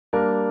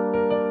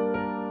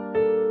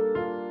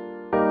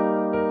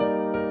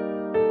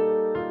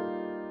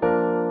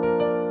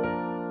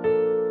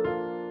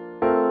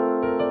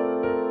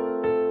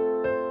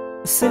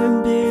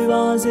Simple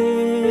was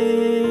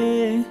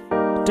it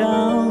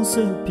down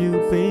so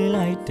beautiful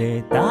like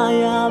the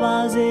Daya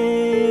was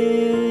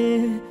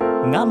it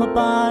I'm a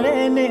party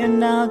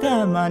in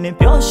Nagaman in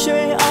pure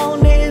shade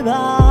on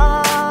Neva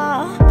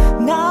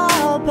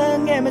now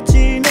pen game a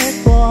gene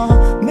for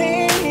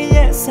me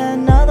yes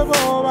another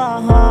boba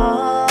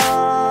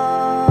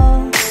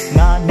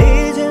not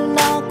needing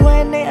now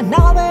when they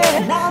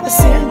another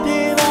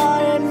simply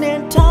one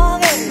in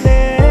target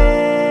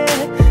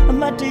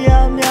I'm at the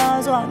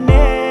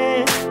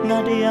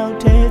not the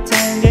out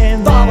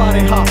again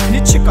ha ni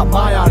chika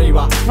maya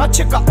riba nga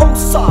chika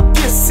ousa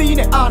pisi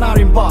ne ana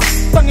rimba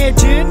tange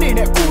chin ni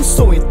ne ku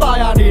so yin ta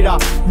yaနေတာ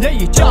မျက်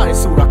ရည်ကျတယ်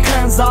ဆိုတာခံ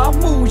စား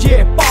မှု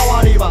ရဲ့ပါဝါ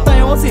တွေပါတန်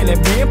ရောစင်လ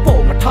ည်းမင်းပုံ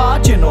မထား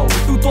ချင်တော့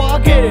သူသွား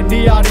ခဲ့တဲ့နေ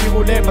ရာတွေ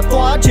ကိုလည်းမ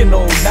သွားချင်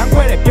တော့လမ်း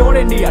ခွဲတဲ့ပြော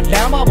တဲ့နေရာလ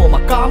မ်းမပေါ်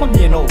မှာကားမမြ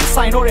င်တော့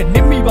ဆိုင်တော့တဲ့န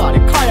စ်မိပါလေ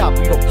ခါရ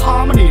ပြီးတော့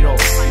ဖားမနေတော့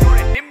ဆိုင်တော့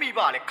တဲ့နစ်မိ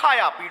ပါလေခါ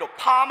ရပြီးတော့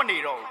ဖားမနေ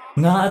တော့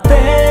ငါ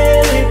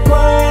သေးလေးကွ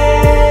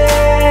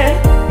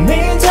ယ်မ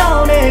င်းကြော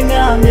င့်နဲ့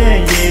ငါမျက်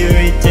ရည်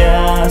တွေကျ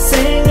ဆ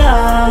င်းငါ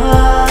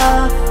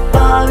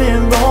ပါရ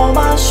င်ပေါ်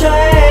မှာ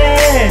ရွှဲ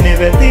နေ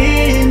ပဲဒီ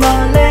မှာ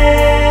လဲ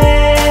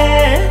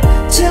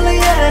ချစ်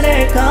လျက်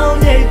နဲ့ကောင်း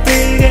ရိပ်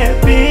ပေးခဲ့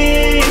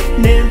ပြီး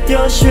နေ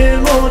ပျော်ရွှင်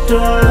မှု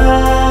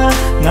တော့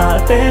ငါ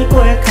တဲကွ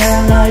ယ်ခံ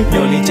လိုက်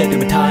မျောလင်းချက်တွေ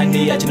မထား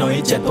နေရကျွန်တော်ရ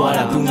င်ချက်သွား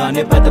တာသူငါ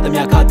နဲ့ပတ်သက်သ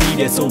မျှခါတီး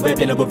တယ်ဆိုပဲ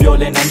ပြန်လို့ပြော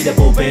လဲနိုင်တဲ့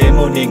ဖို့ပဲ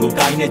မို့နေကို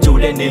ကိုင်းနဲ့ကြို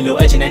လဲနေလို့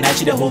အချင်းနိုင်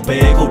ရှိတဲ့ဟိုပဲ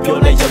ကိုပြော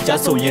လဲယောက်ျား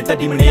ဆိုရင်တက်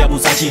တီမနေရ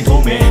ဘူးစားချင်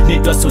ထုံးမယ်နေ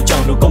တွက်ဆိုကြော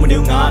င့်လို့ကောမနေ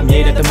ငါအမြဲ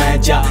တမ်းတမန်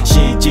ကြရှ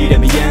ည်ကြည့်တ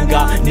ယ်မယန်းက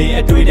နေ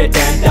အတွေ့တဲ့တ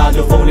န်တာ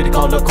လို့ဖုန်းလေးတစ်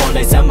ခေါက်တော့ခေါ်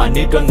လိုက်စမ်းမ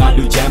နေတွက်ငါ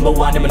လူချမ်းဘ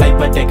ဝနဲ့မလိုက်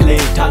ပတ်တဲ့က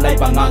လေးထားလိုက်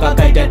ပါငါက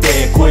ကြိုက်တတ်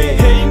တဲ့ခွေ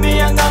ဟေးမ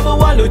ယန်းငါဘ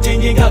ဝလို့ချင်း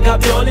ချင်းခါခါ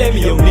ပြောလဲမ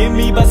ယုံနေ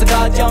မိပါစ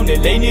ကားကြောင့်နဲ့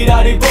လိန်နေတာ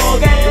တွေပေါ်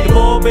ခဲ့တ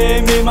ဘောပဲ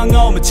မင်းမ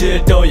ငေါ့မချစ်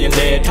တော့ရင်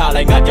လဲထား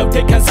လိုက်ငါကြောက်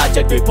တဲ့ခန်းစားချ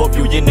က်တွေဖို့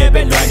ပြူရင်းနဲ့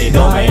ပဲလွမ်းနေ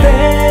တော့မယ်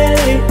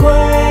ကွ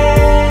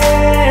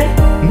ယ်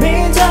မ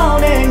င်းကြောင့်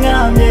နဲ့ငါ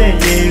မျက်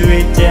ရည်တွေ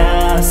ကျ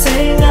ဆ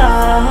င်းငါ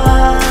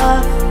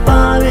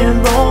ပါရင်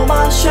ပေါ်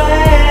မှာရွှဲ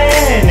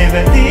နေ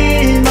ပဲဒီ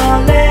မှာ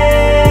လဲ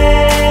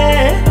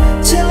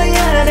ချစ်လျ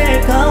က်နဲ့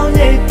ကောင်း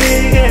ရိပ်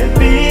ပေးခဲ့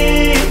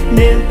ပြီး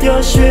နေ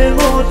ပျော်ရွှင်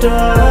ဖို့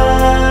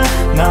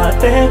တော့ငါ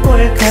တဲကွ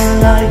ယ်ခံ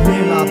လိုက်မ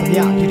င်းလာ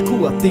ဗျာဒီတစ်ခု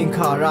ကသင်္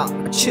ခါရ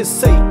အချစ်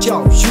စိတ်ကြော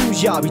င့်ယူ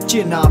ရပြီးကျ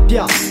င်နာပြ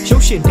ရု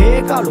ပ်ရှင်တွေ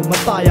ကလို့မ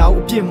ตายရ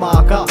ဘူးအပြင်မှာ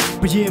က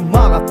ဘရင်မ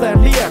ကတန်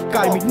လျက်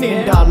ကိုင်ပြီးနှင်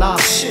တာလား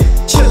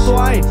ချစ်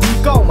သွားရင်ဒီ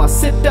ကောက်မှာ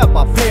စစ်တပ်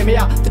ပါဖယ်မရ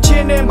တချ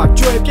င်းထဲမှာ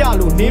ကြွယ်ပြ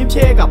လို့နင်း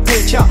ဖြဲကဖ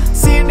ယ်ချ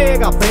စင်းတွေ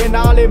ကဘယ်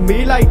နာလဲ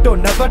မေးလိုက်တော့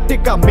နံပါတ်1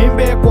ကမင်း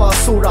ပဲကွာ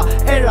ဆိုတာ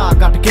အဲ့ဒါ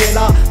ကတကယ်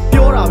လား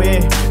ပြောတာပဲ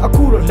အ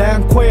ခုတော့လ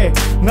မ်းခွဲ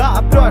ငါ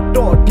အတွက်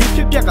တော့ဒီဖြ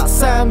စ်ပျက်က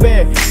စမ်းပဲ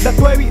လက်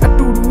တွဲပြီးအ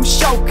တူတူ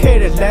ရှောက်ခဲ့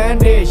တဲ့လမ်း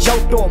ထဲရော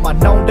က်တော့မှ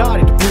နောင်တ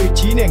တွေတပွေ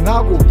ကြီးနဲ့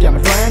ငါ့ကိုပြန်မ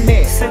လွမ်း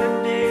နဲ့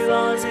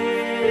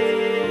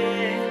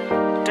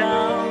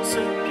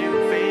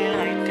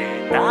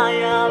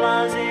Daya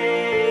was it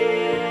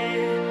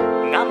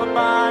I'm a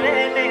party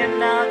in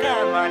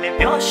Nagaman in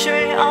pure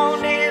shade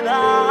on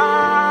Neva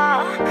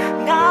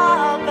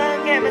now pen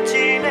game a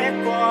gene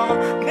for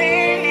me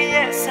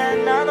yes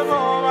another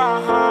boba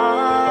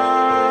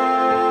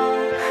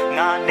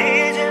not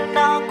needing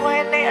now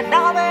when they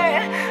another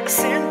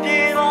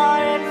simply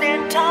one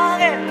in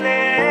target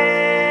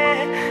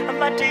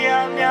I'm at the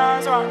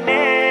Yazt